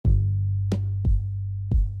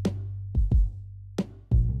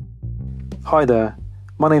Hi there,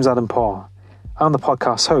 my name's Adam Parr. I'm the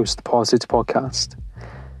podcast host of the Parrsitivity podcast.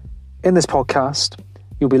 In this podcast,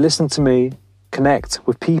 you'll be listening to me connect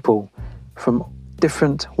with people from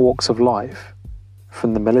different walks of life,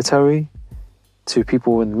 from the military to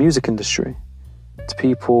people in the music industry, to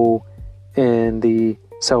people in the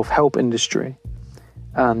self-help industry,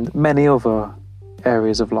 and many other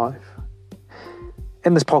areas of life.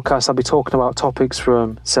 In this podcast, I'll be talking about topics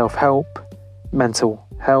from self-help, mental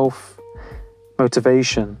health,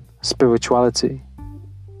 motivation, spirituality,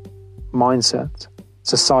 mindset,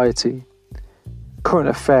 society, current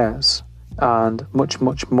affairs, and much,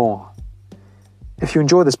 much more. If you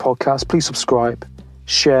enjoy this podcast, please subscribe,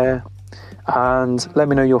 share, and let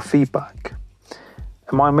me know your feedback.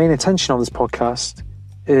 And my main intention on this podcast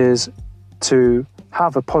is to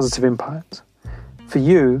have a positive impact for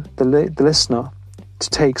you, the listener, to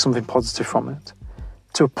take something positive from it,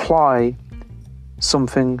 to apply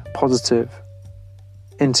something positive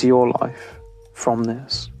into your life from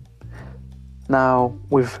this. Now,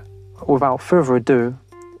 without further ado,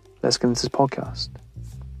 let's get into this podcast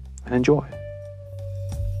and enjoy.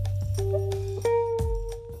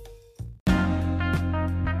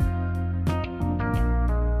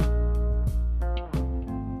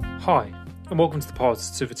 Hi, and welcome to the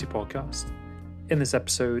Parrsitivity podcast. In this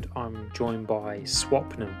episode, I'm joined by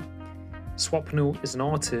Swapnil. Swapnil is an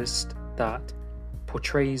artist that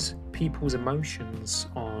portrays people's emotions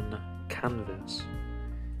on canvas.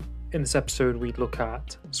 In this episode, we look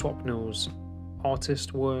at Swapnil's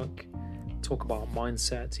artist work, talk about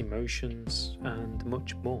mindset, emotions, and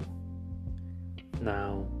much more.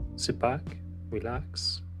 Now, sit back,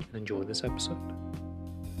 relax, and enjoy this episode.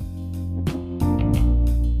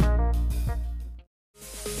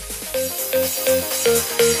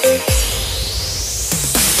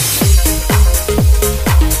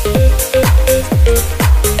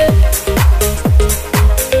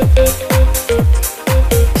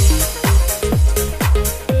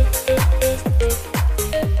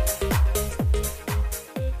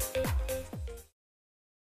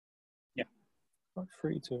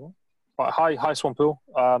 Three, two. Right, hi, Swampil.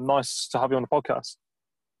 Nice to have you on the podcast.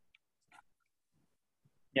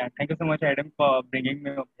 Yeah, thank you so much, Adam, for bringing me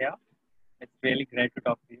up here. It's really great to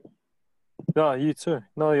talk to you. No, you too.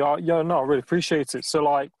 No, I really appreciate it. So,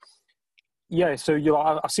 I've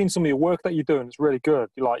seen some of your work that you're doing. It's really good.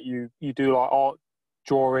 You do like art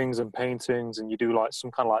drawings and paintings, and you do like some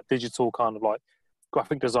kind of like digital kind of like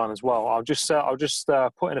graphic design as well. I'll just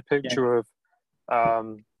put in a picture of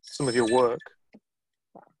some of your work.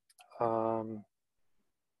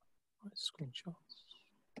 Screenshots.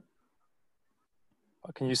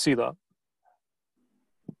 Can you see that?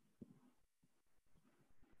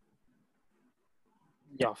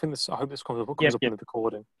 Yeah, I hope this comes up in the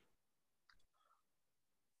recording.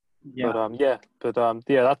 Yeah.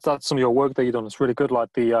 That's some of your work that you've done. It's really good. Like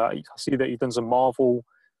I see that you've done some Marvel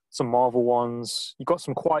ones. You got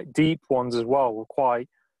some quite deep ones as well. Quite,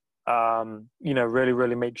 really,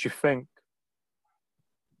 really makes you think.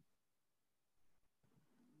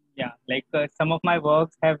 Yeah, like some of my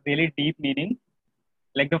works have really deep meaning.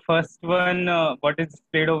 Like the first one, what is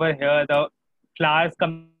displayed over here, the flowers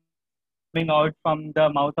coming out from the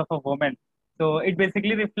mouth of a woman. So it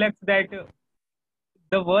basically reflects that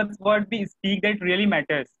the words what we speak that really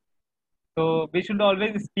matters. So we should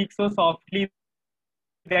always speak so softly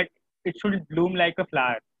that it should bloom like a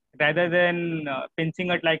flower. Rather than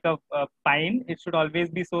pinching it like a pine, it should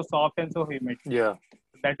always be so soft and so humid. Yeah.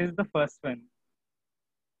 That is the first one.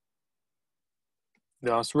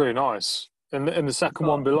 Yeah, that's really nice. And the second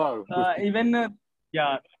one below. The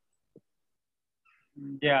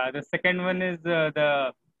second one is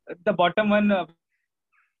the bottom one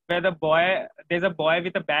where there's a boy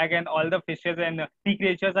with a bag and all the fishes and sea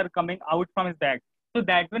creatures are coming out from his bag. So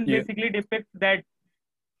that one basically depicts that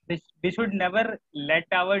we should never let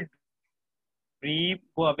our dream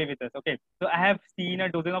go away with us. Okay, so I have seen a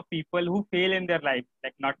dozen of people who fail in their life,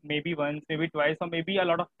 like not maybe once, maybe twice, or maybe a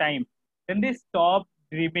lot of time. Then they stop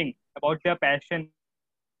dreaming about their passion.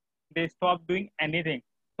 They stop doing anything.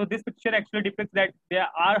 So this picture actually depicts that there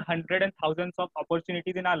are hundreds and thousands of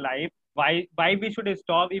opportunities in our life. Why we should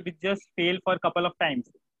stop if we just fail for a couple of times?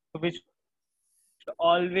 So we should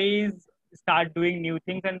always start doing new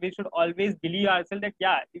things, and we should always believe ourselves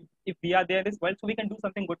that if we are there in this world, so we can do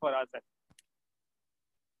something good for ourselves.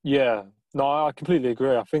 Yeah, no, I completely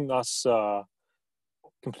agree. I think that's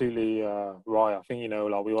completely right. I think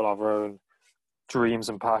like we all have our own dreams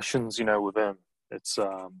and passions, within. It's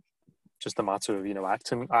just a matter of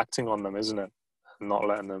acting on them, isn't it? And not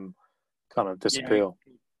letting them kind of disappear.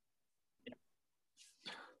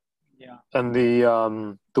 Yeah. and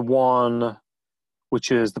the one which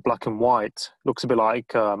is the black and white looks a bit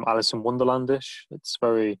like Alice in Wonderlandish. It's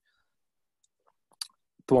very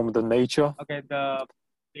the one with the nature. Okay, the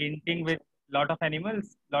painting with lot of Mm,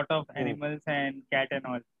 animals and cat and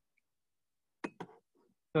all.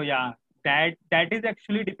 So yeah, that is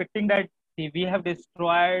actually depicting that, see, we have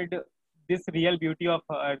destroyed this real beauty of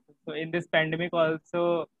Earth. So in this pandemic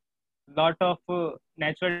also, lot of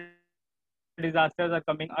natural disasters are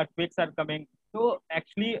coming, earthquakes are coming. So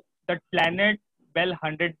actually, that planet, well,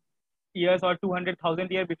 100 years or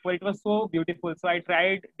 200,000 years before, it was so beautiful. So I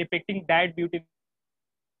tried depicting that beautiness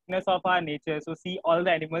of our nature. So see all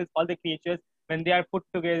the animals, all the creatures when they are put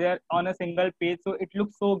together on a single page, so it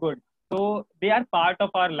looks so good. So they are part of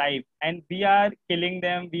our life, and we are killing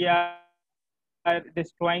them, we are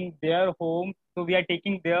destroying their home, so we are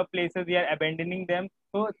taking their places, we are abandoning them.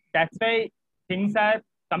 So that's why things are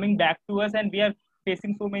coming back to us, and we are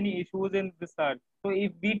facing so many issues in this earth. So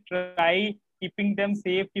if we try keeping them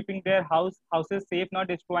safe, keeping their houses safe, not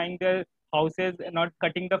destroying their houses, not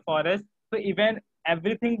cutting the forest, so even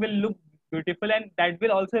everything will look beautiful, and that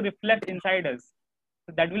will also reflect inside us.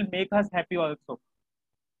 So that will make us happy also.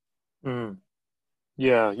 mm.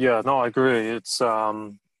 Yeah, yeah, no, I agree. It's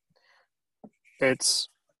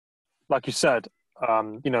like you said,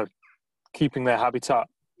 keeping their habitat,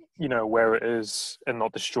 where it is and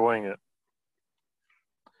not destroying it.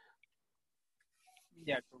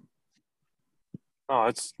 Yeah, true.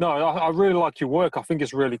 No, I really like your work. I think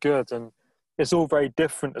it's really good, and it's all very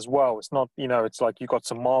different as well. It's not, it's like you got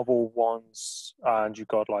some Marvel ones, and you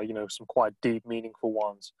got like, some quite deep, meaningful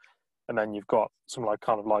ones, and then you've got some like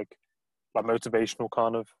kind of like motivational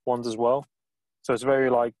kind of ones as well. So it's very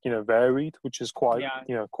like varied, which is quite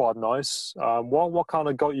Yeah. quite nice. What kind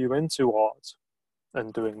of got you into art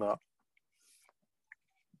and doing that?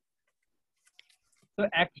 So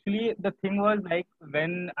actually, the thing was like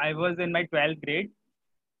when I was in my 12th grade.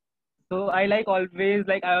 So I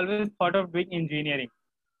always thought of doing engineering.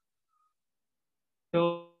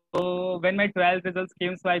 So when my 12th results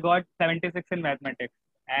came, so I got 76 in mathematics,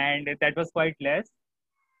 and that was quite less.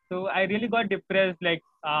 So I really got depressed. Like,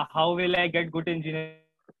 how will I get good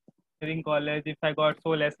engineering college if I got so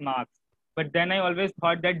less marks? But then I always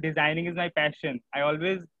thought that designing is my passion. I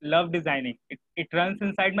always love designing. It runs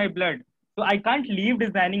inside my blood. So I can't leave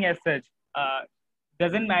designing as such. Uh,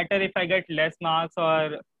 doesn't matter if I get less marks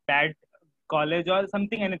or bad college or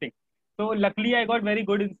something, anything. So luckily I got very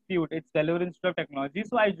good institute. It's Delaware Institute of Technology.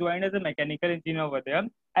 So I joined as a mechanical engineer over there.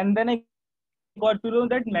 And then I got to know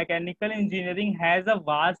that mechanical engineering has a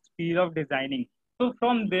vast field of designing. So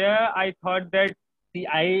from there I thought that, see,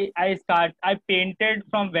 I painted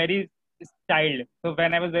from very child. So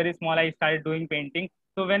when I was very small, I started doing painting.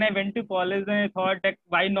 So when I went to college, then I thought that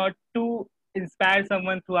why not to inspire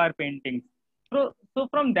someone through our paintings. So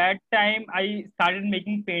from that time, I started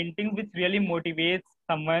making paintings which really motivates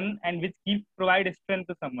someone and which keep provide strength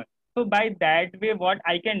to someone. So by that way, what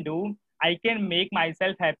I can do, I can make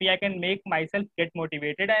myself happy. I can make myself get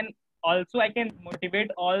motivated, and also I can motivate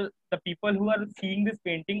all the people who are seeing this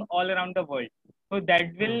painting all around the world. So that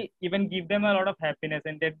Mm. will even give them a lot of happiness,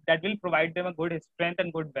 and that will provide them a good strength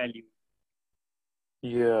and good value.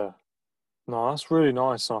 Yeah, no, that's really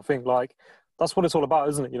nice. And I think like that's what it's all about,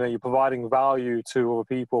 isn't it? You're providing value to other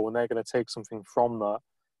people, and they're going to take something from that,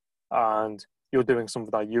 and you're doing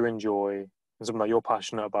something that you enjoy and something that you're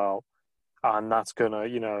passionate about, and that's gonna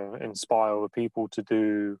inspire other people to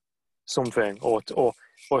do something, or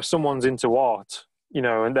if someone's into art,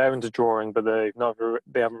 and they're into drawing, but they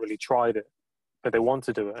haven't really tried it, but they want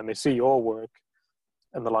to do it, and they see your work,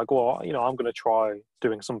 and they're like, well, I'm gonna try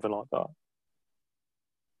doing something like that.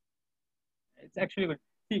 It's actually good.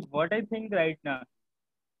 See, what I think right now,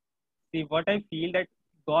 see, what I feel that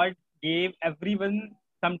God gave everyone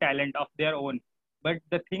some talent of their own. But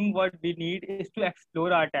the thing what we need is to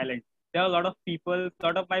explore our talent. There are a lot of people, a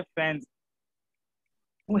lot of my friends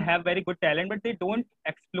who have very good talent, but they don't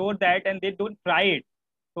explore that and they don't try it.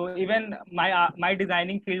 So even my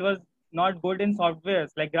designing field was not good in softwares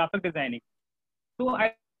like graphic designing. So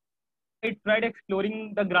I tried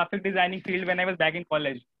exploring the graphic designing field when I was back in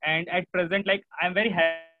college. And at present, like I'm very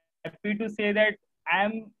happy to say that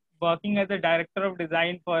I'm working as a director of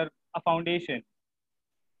design for a foundation.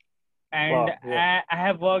 And I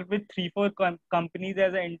have Wow, worked yeah. with three, four companies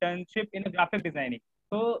as an internship in a graphic designing.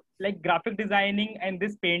 So like graphic designing and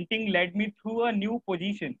this painting led me through a new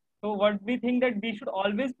position. So what we think that we should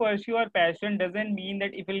always pursue our passion doesn't mean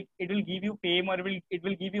that it will give you fame or it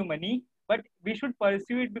will give you money, but we should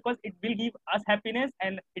pursue it because it will give us happiness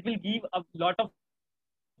and it will give a lot of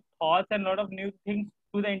thoughts and a lot of new things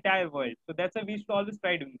to the entire world. So that's why we should always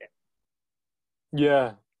try doing that.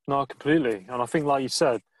 Yeah, no, completely. And I think, like you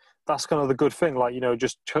said, that's kind of the good thing. Like,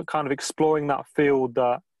 just kind of exploring that field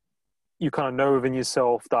that you kind of know within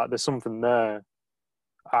yourself that there's something there,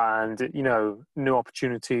 and new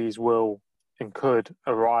opportunities will and could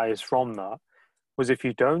arise from that. Was if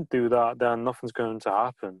you don't do that, then nothing's going to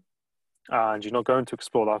happen, and you're not going to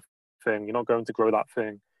explore that thing. You're not going to grow that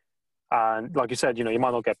thing. And like you said, you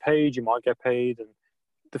might not get paid. You might get paid, and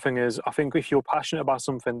the thing is, I think if you're passionate about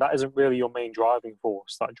something, that isn't really your main driving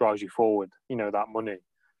force that drives you forward. That money.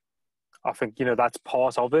 I think that's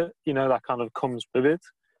part of it. That kind of comes with it.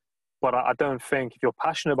 But I don't think if you're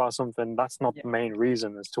passionate about something, that's not Yeah, the main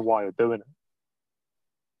reason as to why you're doing it.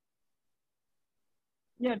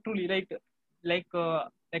 yeah, truly. Like a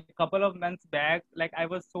couple of months back, like I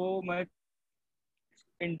was so much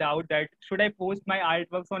in doubt that should I post my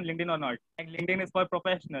artworks on LinkedIn or not. Like LinkedIn is for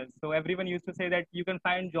professionals, so everyone used to say that you can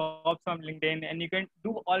find jobs on LinkedIn and you can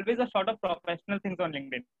do always a sort of professional things on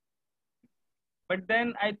LinkedIn. But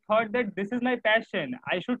then I thought that this is my passion.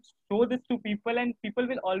 I should show this to people, and people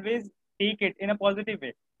will always take it in a positive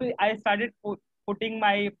way. So I started putting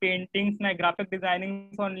my paintings, my graphic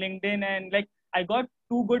designings on LinkedIn, and like I got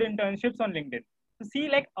 2 good internships on LinkedIn. So see,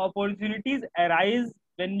 like opportunities arise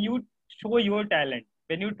when you show your talent,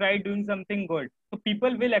 when you try doing something good. So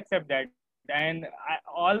people will accept that. And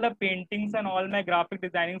all the paintings and all my graphic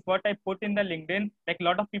designings, what I put in the LinkedIn, like a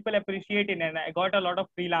lot of people appreciate it, and I got a lot of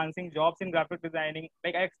freelancing jobs in graphic designing.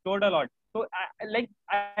 Like I explored a lot. So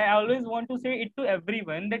I always want to say it to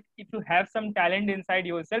everyone that if you have some talent inside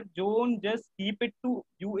yourself, don't just keep it to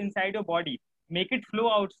you inside your body. Make it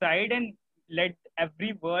flow outside and let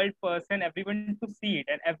every world person, everyone to see it,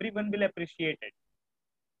 and everyone will appreciate it.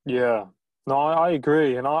 Yeah. No, I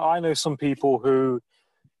agree. And I know some people who,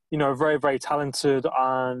 are very, very talented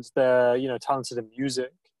and they're, talented in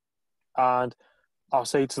music. And I'll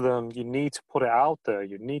say to them, you need to put it out there.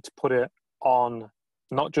 You need to put it on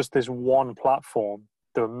not just this one platform.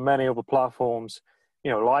 There are many other platforms,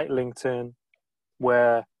 like LinkedIn,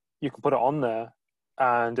 where you can put it on there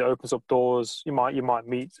and it opens up doors. You might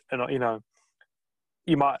meet and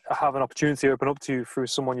you might have an opportunity open up to you through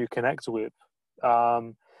someone you connect with.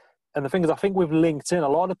 Um, and the thing is, I think with LinkedIn, a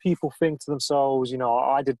lot of people think to themselves,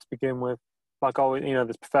 I did to begin with, like, oh,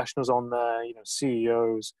 there's professionals on there,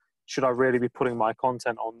 CEOs. Should I really be putting my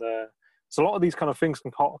content on there? So a lot of these kind of things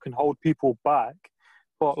can hold people back.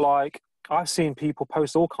 But like, I've seen people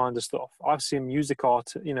post all kinds of stuff. I've seen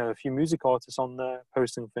a few music artists on there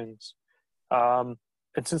posting things. And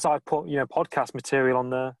since I put, podcast material on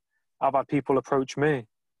there, I've had people approach me,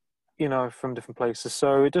 from different places.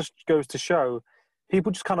 So it just goes to show people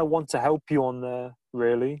just kind of want to help you on there,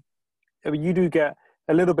 really. I mean, you do get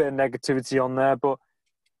a little bit of negativity on there, but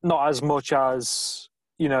not as much as,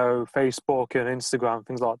 Facebook and Instagram,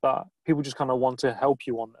 things like that. People just kind of want to help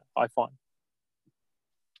you on there, I find.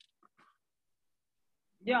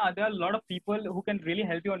 Yeah, there are a lot of people who can really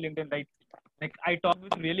help you on LinkedIn. Like I talk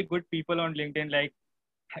with really good people on LinkedIn, like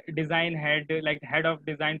design head, like head of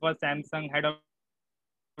design for Samsung, head of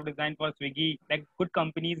design for Swiggy, like good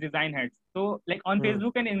companies design heads. So like on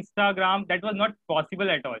Facebook and Mm, Instagram, that was not possible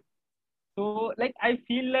at all. So like I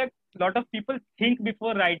feel like a lot of people think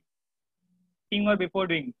before writing or before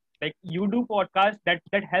doing. Like you do podcasts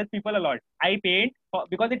that help people a lot. I paint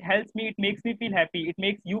because it helps me. It makes me feel happy. It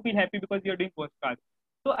makes you feel happy because you're doing podcasts.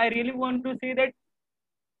 So I really want to say that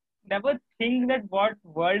never think that what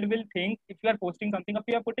world will think if you are posting something or if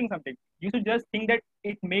you are putting something. You should just think that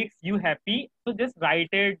it makes you happy. So just write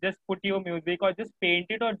it, just put your music or just paint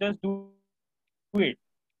it or just do it.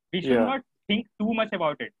 We should not think too much yeah,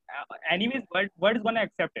 about it. Anyways, world is gonna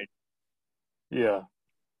accept it. yeah.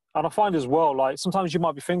 And I find as well, like, sometimes you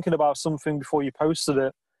might be thinking about something before you posted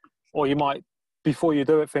it, or you might, before you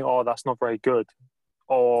do it, think, oh, that's not very good.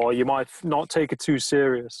 Or you might not take it too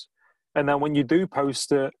serious. And then when you do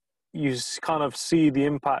post it, you kind of see the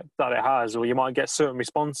impact that it has, or you might get certain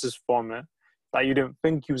responses from it that you didn't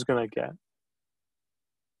think you was going to get.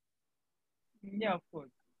 Yeah, of course.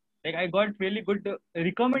 Like I got really good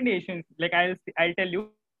recommendations. Like I'll tell you,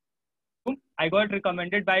 I got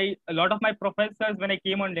recommended by a lot of my professors when I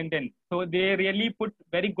came on LinkedIn. So they really put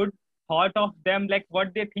very good thought of them, like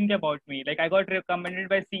what they think about me. Like I got recommended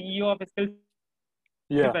by CEO of Skills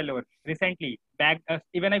Developer recently. Yeah,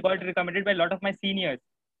 Even I got recommended by a lot of my seniors.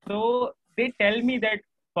 So they tell me that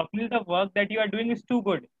Swapnil, the work that you are doing is too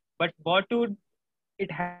good. But what would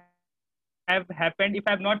it have happened if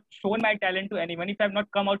I have not shown my talent to anyone, if I have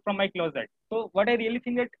not come out from my closet? So what I really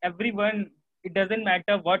think that everyone, it doesn't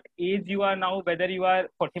matter what age you are now, whether you are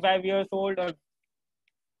 45 years old or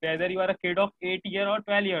whether you are a kid of 8 years or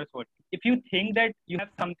 12 years old. If you are passionate about something, if you think that you have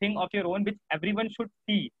something of your own which everyone should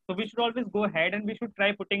see, so we should always go ahead and we should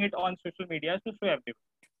try putting it on social media to show everyone.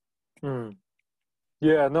 Mm.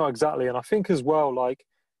 Yeah, no, exactly. And I think as well, like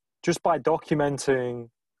just by documenting,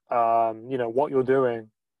 what you're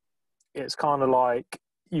doing, it's kind of like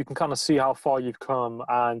you can kind of see how far you've come.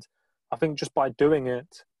 And I think just by doing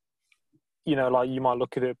it, like you might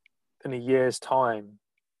look at it in a year's time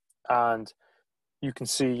and you can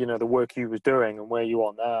see, the work you was doing and where you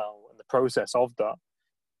are now and the process of that.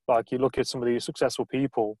 Like you look at some of these successful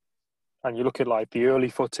people and you look at like the early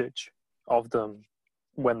footage of them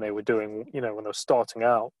when they were doing, when they were starting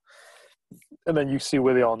out, and then you see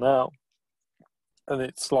where they are now. And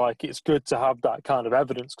it's like, it's good to have that kind of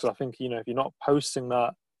evidence because I think, if you're not posting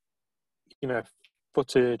that, you know,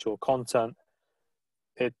 footage or content,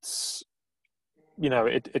 it's,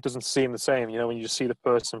 it doesn't seem the same. When you just see the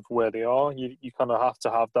person for where they are, you kind of have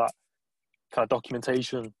to have that kind of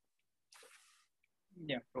documentation.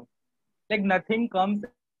 Yeah, true. Like nothing comes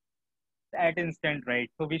at instant, right?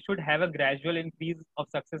 So we should have a gradual increase of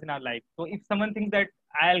success in our life. So if someone thinks that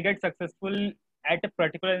I'll get successful at a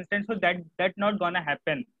particular instant, so that's not gonna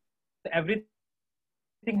happen. So everything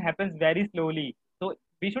happens very slowly. So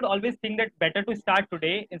we should always think that better to start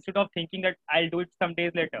today instead of thinking that I'll do it some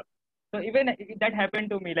days later. So even that happened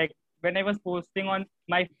to me, like when I was posting on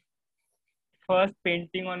my first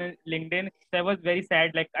painting on LinkedIn, so I was very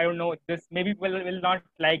sad. Like, I don't know, this maybe people will not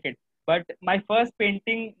like it, but my first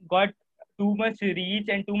painting got too much reach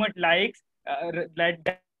and too much likes.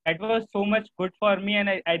 That was so much good for me, and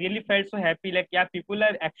I really felt so happy. Like, yeah, people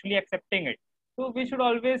are actually accepting it. So we should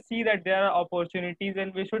always see that there are opportunities,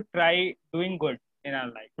 and we should try doing good in our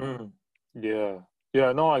life. Mm. Yeah,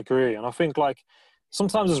 yeah, no, I agree, and I think like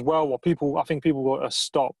sometimes as well, I think people are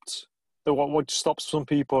stopped. That what stops some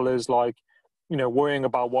people is like, worrying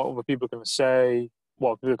about what other people are going to say,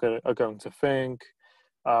 what people are going to think,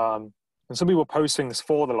 and some people are posting this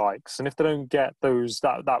for the likes, and if they don't get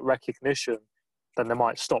that recognition, then they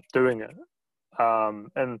might stop doing it.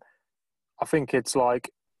 And I think it's like,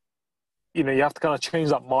 you have to kind of change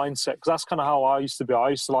that mindset because that's kind of how I used to be. I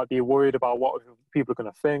used to like be worried about what people are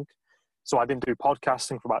going to think. So I didn't do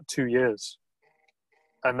podcasting for about 2 years.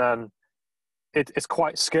 And then it's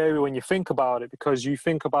quite scary when you think about it because you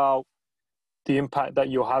think about the impact that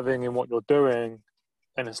you're having in what you're doing.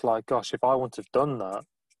 And it's like, gosh, if I wouldn't have done that,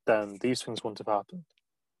 then these things wouldn't have happened.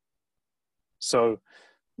 So,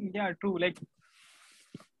 Yeah, true. Like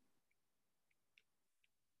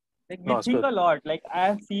we no, it's think good. a lot. Like I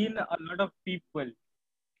have seen a lot of people,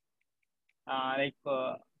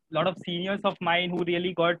 lot of seniors of mine who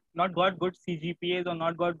really got not got good CGPAs or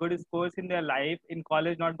not got good scores in their life in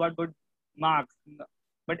college, not got good marks,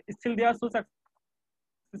 but still they are so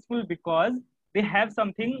successful because they have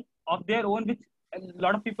something of their own which a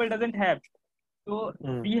lot of people doesn't have. So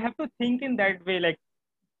we Mm, have to think in that way. Like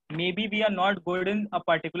maybe we are not good in a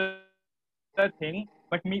particular thing,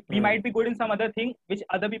 but we might be good in some other mm, thing which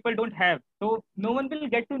other people don't have. So no one will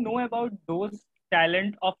get to know about those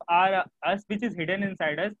talent of our us which is hidden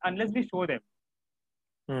inside us unless we show them.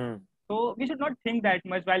 mm. So we should not think that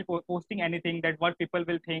much while posting anything that what people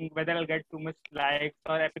will think, whether I'll get too much likes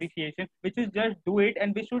or appreciation. We should just do it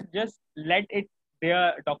and we should just let it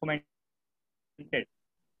there documented.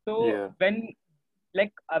 So Yeah.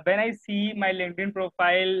 when I see my LinkedIn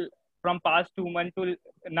profile from past 2 months to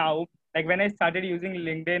now, like when I started using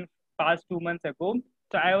LinkedIn past 2 months ago,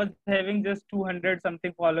 so I was having just 200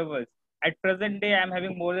 something followers. At present day, I'm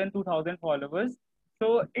having more than 2,000 followers.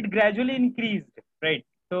 So it gradually increased, right?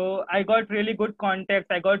 So I got really good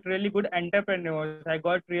contacts. I got really good entrepreneurs. I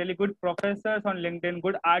got really good professors on LinkedIn,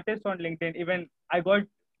 good artists on LinkedIn. Even I got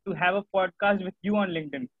to have a podcast with you on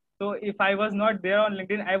LinkedIn. So if I was not there on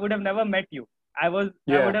LinkedIn, I would have never met you. I would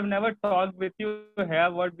Yeah. have never talked with you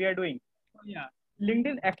here what we are doing. So yeah,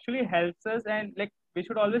 LinkedIn actually helps us, and like we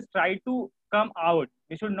should always try to come out.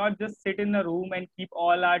 We should not just sit in a room and keep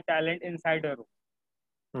all our talent inside a room.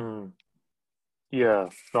 Mm, yeah.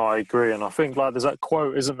 No, I agree. And I think like there's that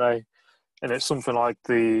quote, isn't there? And it's something like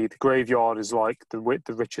the graveyard is like the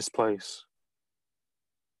richest place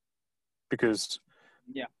because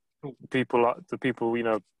Yeah, true. the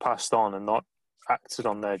people passed on and not acted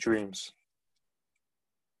on their dreams.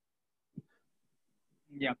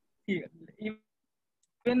 Yeah. See,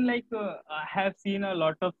 even I have seen a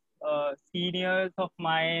lot of seniors of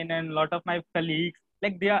mine and a lot of my colleagues,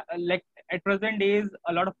 like they are like at present days,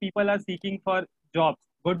 a lot of people are seeking for jobs,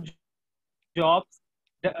 good jobs.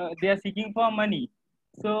 They are seeking for money.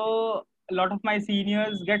 So a lot of my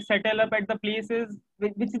seniors get settled up at the places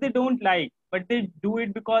which they don't like, but they do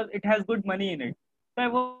it because it has good money in it. So I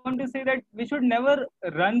want to say that we should never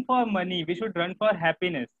run for money. We should run for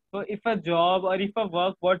happiness. So if a job or if a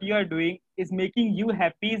work, what you are doing is making you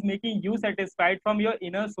happy, is making you satisfied from your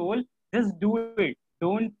inner soul, just do it.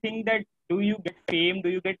 Don't think that do you get fame, do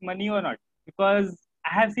you get money or not? Because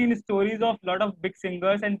I have seen stories of lot of big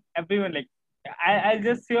singers and everyone like I'll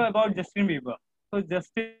just say about Justin Bieber. So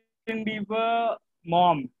Justin Bieber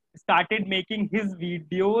mom started making his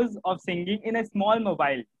videos of singing in a small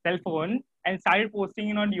mobile cell phone and started posting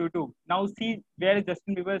it on YouTube. Now see where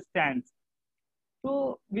Justin Bieber stands.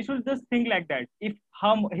 So we should just think like that. If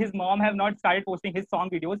his mom have not started posting his song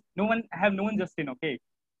videos, no one have known Justin. Okay,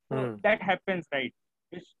 so Mm. that happens, right?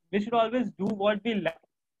 We should always do what we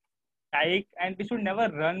like, and we should never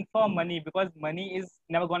run for money because money is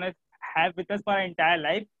never gonna have with us for our entire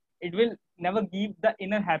life. It will never give the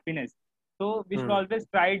inner happiness. So we should Mm. always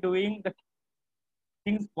try doing the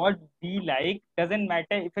things what we like. Doesn't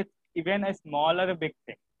matter if it's even a small or a big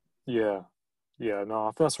thing. Yeah. Yeah. No,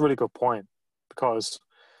 I think that's a really good point, because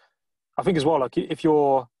I think as well, like if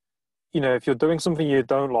you're, if you're doing something you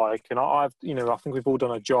don't like, and I think we've all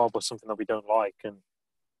done a job or something that we don't like, and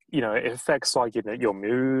it affects like your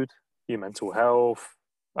mood, your mental health.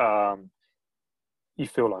 Um, you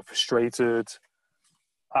feel like frustrated,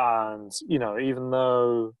 and even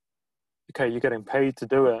though, okay, you're getting paid to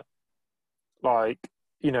do it, like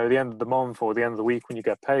the end of the month or the end of the week when you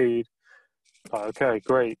get paid, like, okay,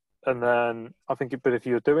 great. And then I think, but if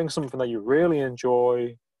you're doing something that you really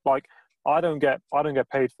enjoy, like I don't get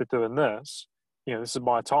paid for doing this. This is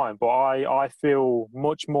my time, but I feel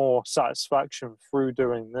much more satisfaction through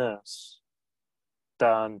doing this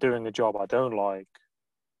than doing a job I don't like.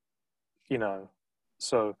 You know,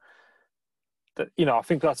 so that I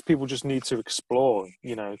think that's people just need to explore.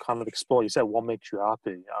 Kind of explore. You said what makes you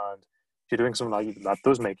happy, and if you're doing something that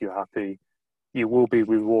does make you happy, you will be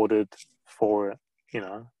rewarded for it.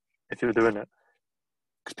 If you're doing it,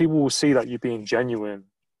 because people will see that you're being genuine,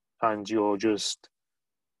 and you're just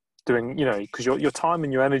doing, because your time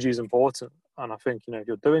and your energy is important. And I think if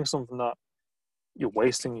you're doing something that you're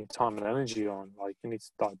wasting your time and energy on, like, you need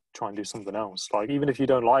to try and do something else. Like, even if you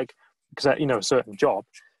don't like, because a certain job,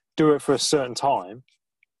 do it for a certain time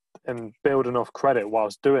and build enough credit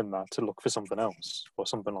whilst doing that to look for something else or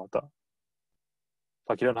something like that.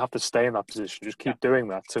 Like, you don't have to stay in that position. Just keep doing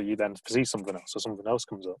that till you then see something else or something else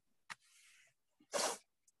comes up.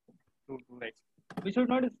 Right. We should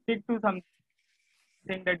not stick to something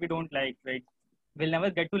that we don't like, right? We'll never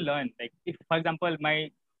get to learn. Like if, for example,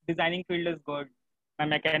 my designing field is good, my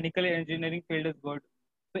mechanical engineering field is good.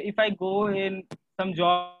 So if I go in some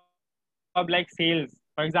job like sales,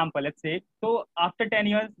 for example, let's say, so after 10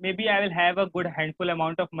 years, maybe I will have a good handful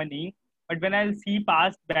amount of money. But when I'll see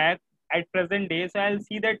past back at present day, so I'll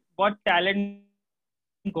see that what talent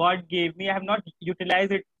God gave me, I have not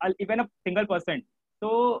utilized it, even a single percent.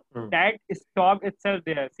 So that Mm. stock itself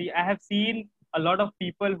there. See, I have seen a lot of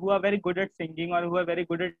people who are very good at singing or who are very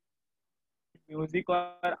good at music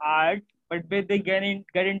or art, but when they get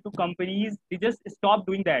into companies, they just stop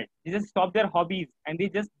doing that. They just stop their hobbies and they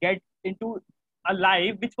just get into a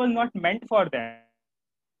life which was not meant for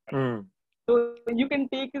them. So you can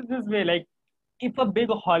take it this way, like if a big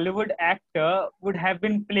Hollywood actor would have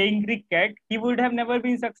been playing cricket, he would have never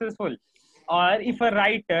been successful. Or if a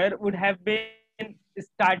writer would have been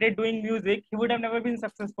started doing music, he would have never been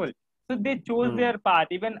successful. So they chose their path.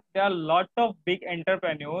 Even there are a lot of big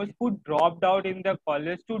entrepreneurs who dropped out in the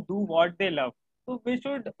college to do what they love. So we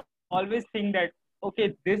should always think that,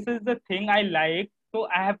 okay, this is the thing I like, so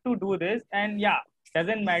I have to do this. And yeah,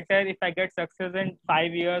 doesn't matter if I get success in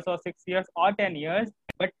 5 years or 6 years or 10 years,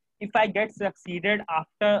 but if I get succeeded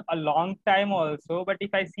after a long time also, but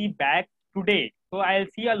if I see back today, so I'll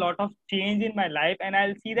see a lot of change in my life, and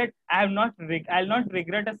I'll see that I'll not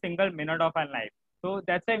regret a single minute of my life. So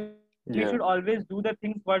that's why we should always Yeah. do the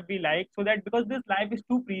things what we like, so that because this life is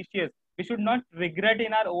too precious, we should not regret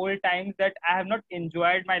in our old times that I have not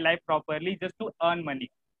enjoyed my life properly just to earn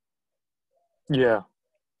money. Yeah.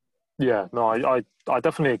 Yeah. No, I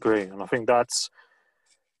definitely agree. And I think that's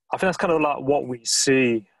kind of like what we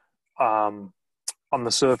see um, on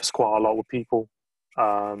the surface quite a lot with people.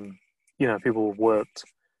 Um, people have worked,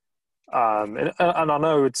 and I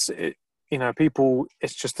know people.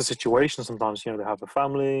 It's just the situation. Sometimes they have a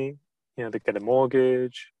family, they get a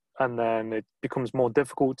mortgage, and then it becomes more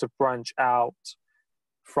difficult to branch out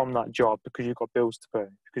from that job because you've got bills to pay,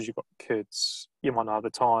 because you've got kids. You might not have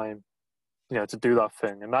the time, to do that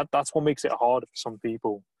thing, and that's what makes it harder for some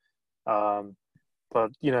people. Um,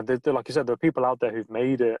 but like you said, there are people out there who've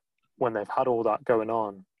made it when they've had all that going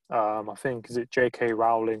on. I think is it J.K.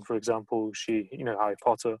 Rowling, for example. She, Harry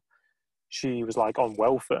Potter. she was like on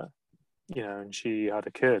welfare, and she had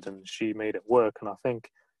a kid and she made it work. And I think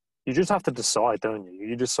you just have to decide, don't you?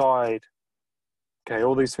 You decide, okay,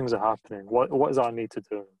 all these things are happening. What does I need to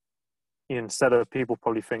do? Instead of people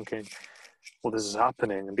probably thinking, well, this is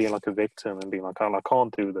happening, and being like a victim and being like, oh, I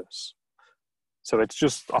can't do this. So it's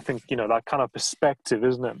just, I think, that kind of perspective,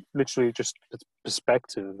 isn't it? Literally just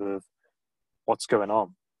perspective of what's going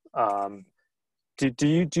on.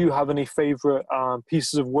 Do you have any favorite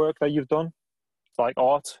pieces of work that you've done, like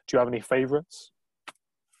art? Do you have any favorites?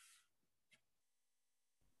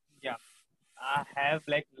 Yeah, I have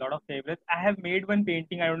like a lot of favorites. I have made one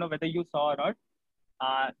painting. I don't know whether you saw or not.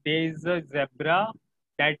 There is a zebra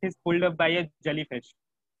that is pulled up by a jellyfish.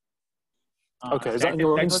 Okay, is that That on is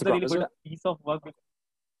your that was a Instagram, really is good it? piece of work.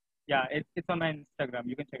 Yeah, it's on my Instagram.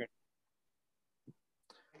 You can check it.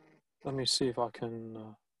 Let me see if I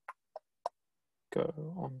can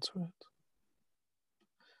go onto it.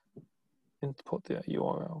 Input the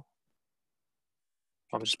URL.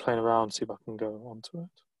 I'm just playing around, see if I can go onto it.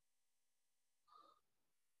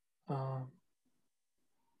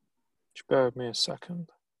 Just bear with me a second.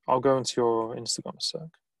 I'll go into your Instagram a sec.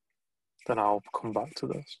 Then I'll come back to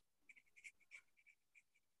this.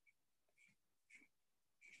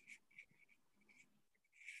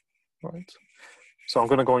 Right. So I'm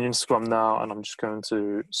going to go on Instagram now, and I'm just going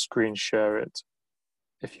to screen share it.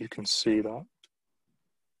 If you can see that.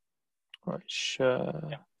 Right, share.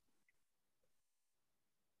 Yeah.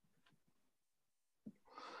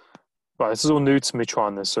 Right, this is all new to me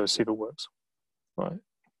trying this, so see if it works. Right.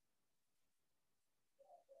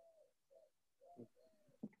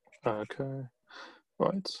 Okay.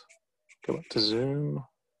 Right. Go back to Zoom.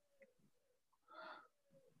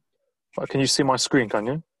 Right, can you see my screen, can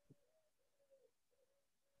you?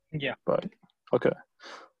 Yeah. Right. Okay.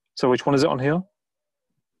 So which one is it on here?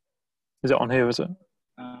 Is it on here, is it?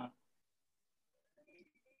 Uh,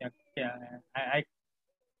 yeah. I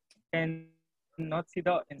can not see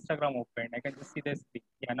the Instagram open. I can just see the screen.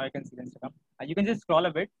 Yeah, now I can see the Instagram. You can just scroll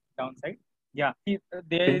a bit downside. Yeah,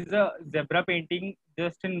 there is a zebra painting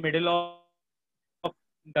just in middle of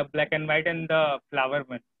the black and white and the flower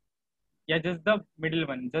one. Yeah, just the middle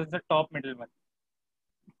one, just the top middle one.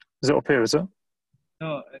 Is it up here, is it?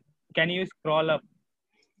 No, can you scroll up?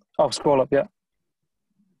 Oh, scroll up, yeah.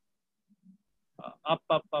 Up,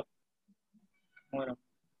 more up.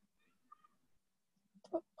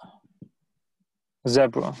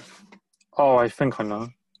 Zebra. Oh, I think I know.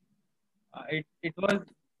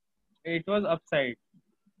 It was upside.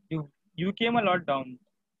 You came a lot down.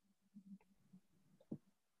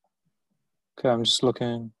 Okay, I'm just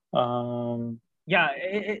looking. Yeah,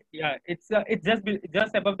 it's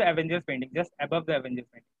just above the Avengers painting, just above the Avengers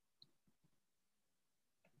painting.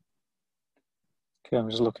 Okay, I'm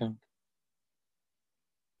just looking.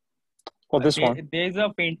 Well, this one. There's a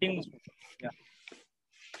painting. Yeah.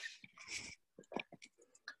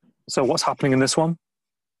 So what's happening in this one?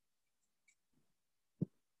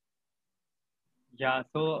 Yeah.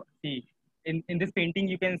 So see, in this painting,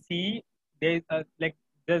 you can see there's like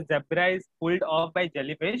the zebra is pulled off by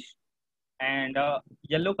jellyfish, and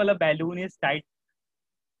yellow color balloon is tied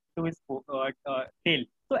to his tail.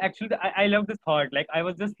 So actually, I love this thought. Like I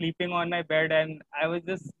was just sleeping on my bed, and I was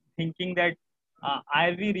just thinking that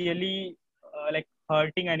are we really like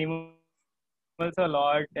hurting animals a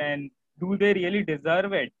lot, and do they really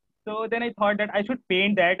deserve it? So then I thought that I should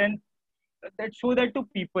paint that and that show that to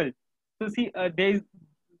people. So see, there's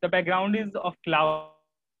the background is of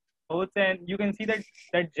clouds, and you can see that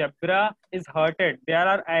zebra is hurted. There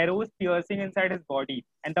are arrows piercing inside his body,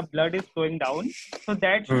 and the blood is flowing down. So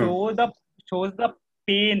that shows the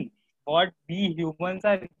pain what we humans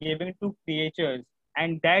are giving to creatures,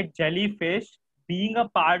 and that jellyfish being a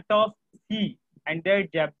part of sea, and that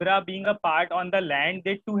zebra being a part on the land.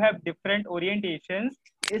 They two have different orientations.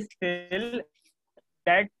 Is still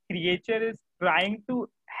that creature is trying to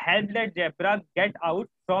help that zebra get out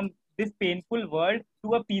from this painful world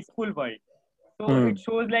to a peaceful world. So it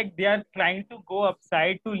shows like they are trying to go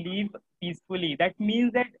upside to live peacefully. That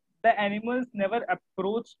means that the animals never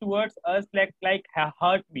approach towards us like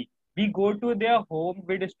hurt me. We go to their home,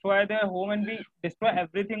 we destroy their home, and we destroy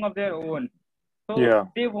everything of their own. So Yeah.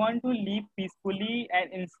 they want to live peacefully,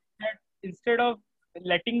 and instead of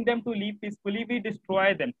letting them to live peacefully, we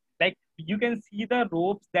destroy them. Like you can see the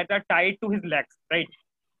ropes that are tied to his legs, right?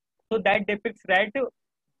 So that depicts that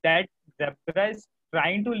zebra is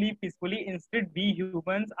trying to live peacefully. Instead, we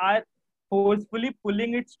humans are forcefully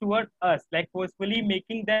pulling it towards us, like forcefully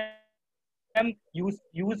making them use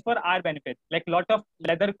for our benefit. Like lot of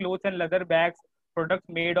leather clothes and leather bags, products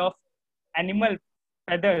made of animal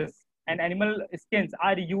feathers and animal skins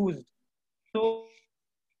are used So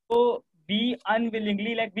we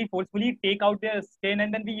unwillingly, like we forcefully take out their skin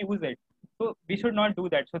and then we use it. So we should not do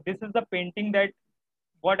that. So this is the painting that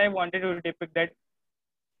what I wanted to depict, that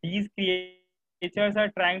these creatures are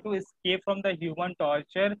trying to escape from the human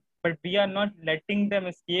torture, but we are not letting them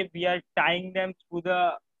escape. We are tying them through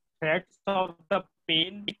the threads of the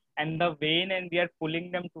pain and the vein, and we are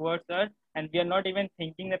pulling them towards us, and we are not even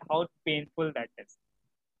thinking that how painful that is.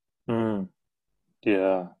 Mm.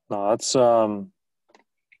 Yeah. No,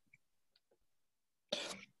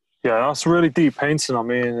 that's really deep painting. I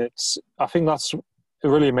mean, I think that's a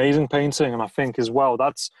really amazing painting, and I think as well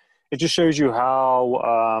it just shows you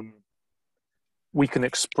how we can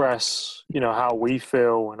express, how we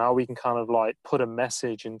feel and how we can kind of like put a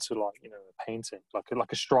message into like, a painting,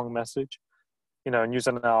 like a strong message, and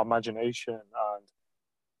using our imagination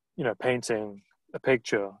and, painting a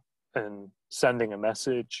picture and sending a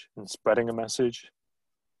message and spreading a message.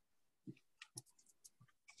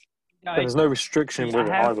 Yeah, And there's no exactly. restriction I with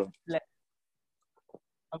it have, either. like,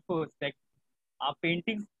 of course, like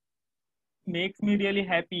paintings makes me really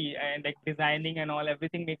happy, and like designing and all,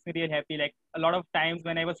 everything makes me really happy. Like a lot of times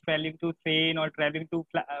when I was traveling to train or traveling to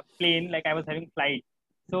plane, like I was having flight,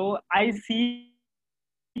 so I see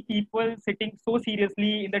people sitting so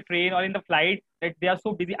seriously in the train or in the flight that they are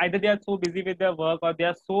so busy. Either they are so busy with their work or they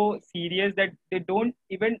are so serious that they don't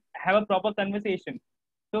even have a proper conversation.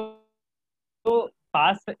 So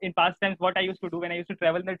in past times, what I used to do when I used to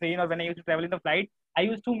travel in the train or when I used to travel in the flight, I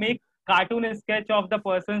used to make cartoon sketch of the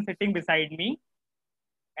person sitting beside me,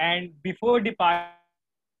 and before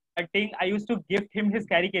departing, I used to gift him his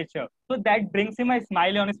caricature. So that brings him a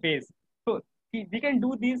smile on his face. So we can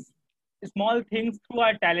do these small things through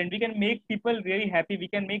our talent. We can make people really happy. We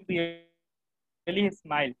can make really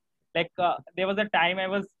smile. Like there was a time I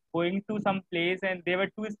was going to some place and there were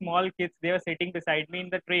two small kids. They were sitting beside me in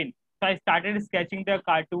the train. So I started sketching their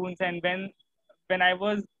cartoons, and when I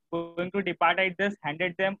was going to depart, I just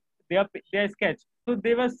handed them their sketch. So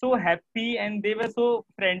they were so happy and they were so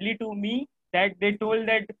friendly to me that they told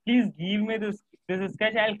that please give me this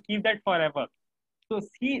sketch. I'll keep that forever. So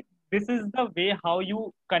see, this is the way how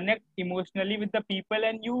you connect emotionally with the people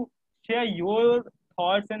and you share your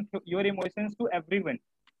thoughts and your emotions to everyone.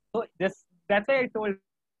 So that's why I told,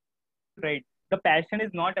 right, the passion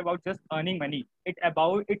is not about just earning money. It's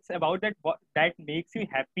about that that makes you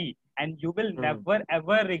happy, and you will never Mm.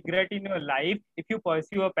 ever regret in your life if you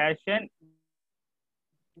pursue a passion.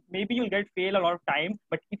 Maybe you'll get fail a lot of times,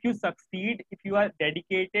 but if you succeed, if you are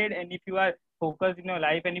dedicated, and if you are focused in your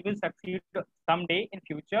life, and you will succeed someday in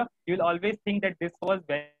future, you will always think that this was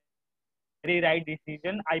very right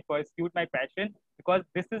decision. I pursued my passion because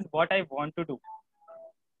this is what I want to do.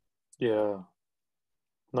 Yeah.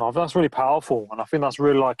 No, that's really powerful, and I think that's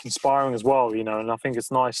really like inspiring as well. And I think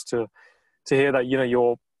it's nice to hear that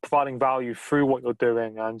you're providing value through what you're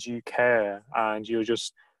doing, and you care, and you're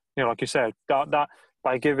just like you said, that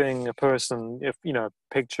by giving a person, if a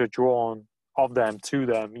picture drawn of them to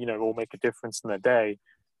them, will make a difference in their day,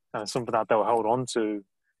 and it's something that they'll hold on to.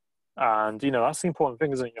 And that's the important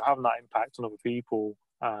thing, isn't it? You're having that impact on other people,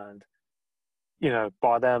 and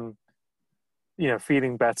by them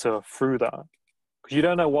feeling better through that, because you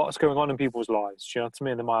don't know what's going on in people's lives. You know what I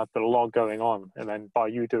mean? They might have a lot going on, and then by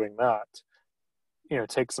you doing that, it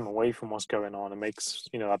takes them away from what's going on and makes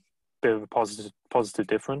a bit of a positive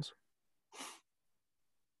difference.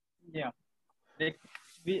 Yeah,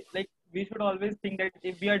 we should always think that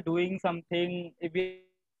if we are doing something, if we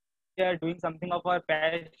are doing something of our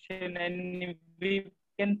passion, and if we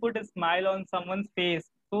can put a smile on someone's face,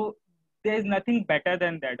 so there is nothing better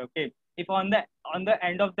than that. Okay, if on the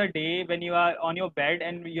end of the day when you are on your bed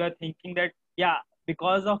and you are thinking that, yeah,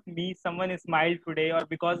 because of me someone smiled today, or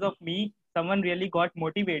because of me someone really got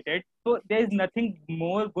motivated, so there is nothing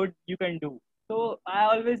more good you can do. So I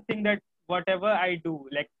always think that whatever I do,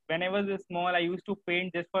 like when I was small, I used to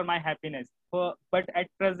paint just for my happiness. But at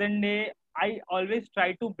present day, I always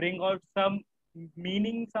try to bring out some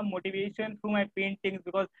meaning, some motivation through my paintings,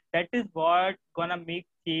 because that is what gonna make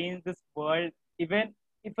change this world. Even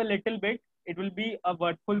if a little bit, it will be a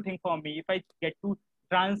worthful thing for me if I get to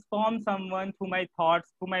transform someone through my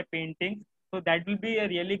thoughts, through my paintings. So that will be a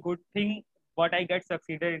really good thing. What I get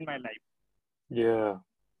succeeded in my life. Yeah,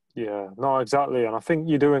 yeah, no, exactly. And I think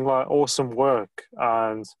you're doing like awesome work,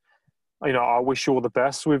 and I wish you all the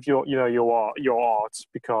best with your art,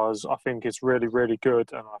 because I think it's really really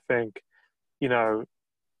good, and I think you know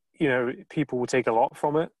people will take a lot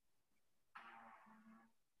from it.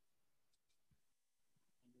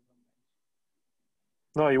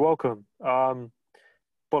 No, you're welcome.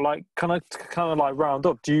 But like, kind of like round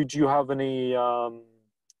up. Do you have any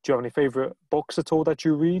Do you have any favorite books at all that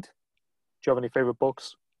you read? Do you have any favorite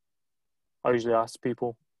books? I usually ask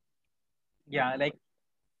people. Yeah, like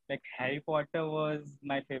Harry Potter was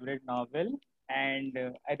my favorite novel, and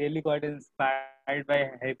I really got inspired by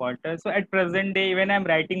Harry Potter. So at present day, when I'm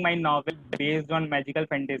writing my novel based on magical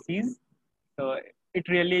fantasies, so it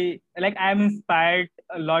really like I'm inspired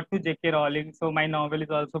a lot to J.K. Rowling. So my novel is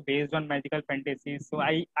also based on magical fantasies. So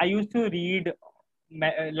I used to read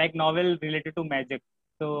like novel related to magic.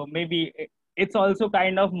 So maybe it's also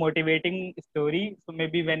kind of motivating story. So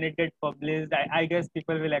maybe when it gets published, I guess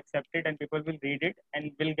people will accept it and people will read it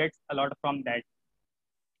and will get a lot from that.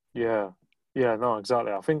 Yeah, yeah, no,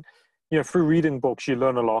 exactly. I think through reading books, you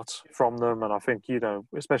learn a lot from them, and I think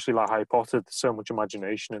especially like Harry Potter, there's so much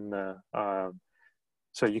imagination in there.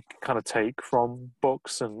 So you can kind of take from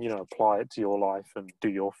books and apply it to your life and do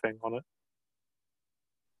your thing on it.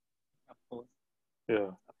 Of course, Yeah.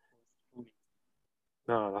 of course.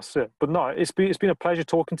 No, that's it. But no, it's been a pleasure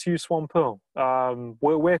talking to you, Swampil.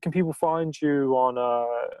 Where can people find you on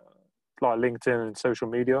like LinkedIn and social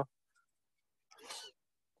media?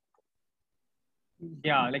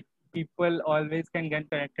 Yeah, like people always can get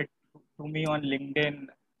connected to me on LinkedIn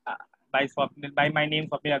uh, by Swapnil, by my name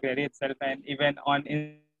Swapnil Agrahari itself, and even on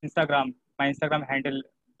Instagram, my Instagram handle.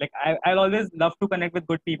 Like I'll always love to connect with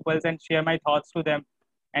good people and share my thoughts to them.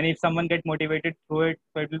 And if someone get motivated through it,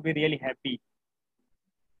 so it will be really happy.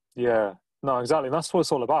 Yeah, no, exactly. And that's what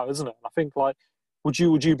it's all about, isn't it? And I think like, would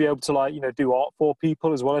you be able to like do art for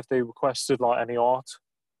people as well if they requested like any art?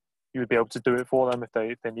 You would be able to do it for them if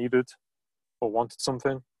they needed or wanted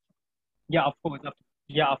something. Yeah, of course.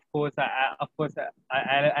 Yeah, of course. Of course,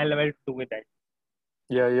 I'll love to do with that.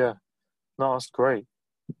 Yeah, yeah. No, that's great.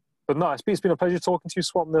 But no, it's been a pleasure talking to you,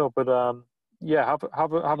 Swapnil. But yeah, Yeah,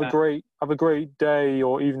 have a great day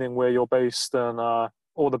or evening where you're based, and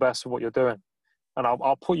all the best for what you're doing. And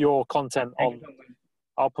I'll put your content thank you on. so much.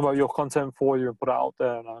 I'll promote your content for you and put it out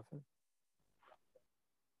there. And everything.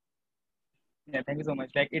 Yeah, thank you so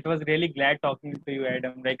much. Like it was really glad talking to you,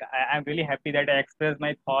 Adam. Like I'm really happy that I expressed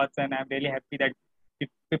my thoughts, and I'm really happy that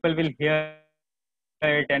people will hear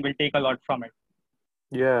it and will take a lot from it.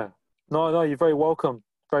 Yeah. No, no, you're very welcome.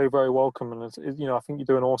 Very, very welcome. And I think you're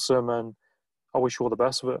doing awesome, and I wish you all the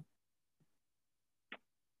best of it.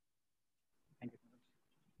 Thank you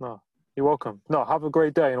so much. No, you're welcome. No, have a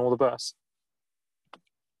great day and all the best.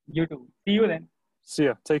 You too. See you then. See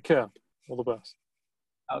ya. Take care. All the best.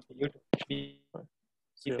 Okay, you too. Be Bye.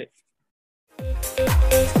 safe. See ya.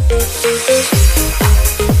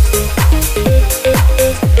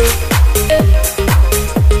 Thank you.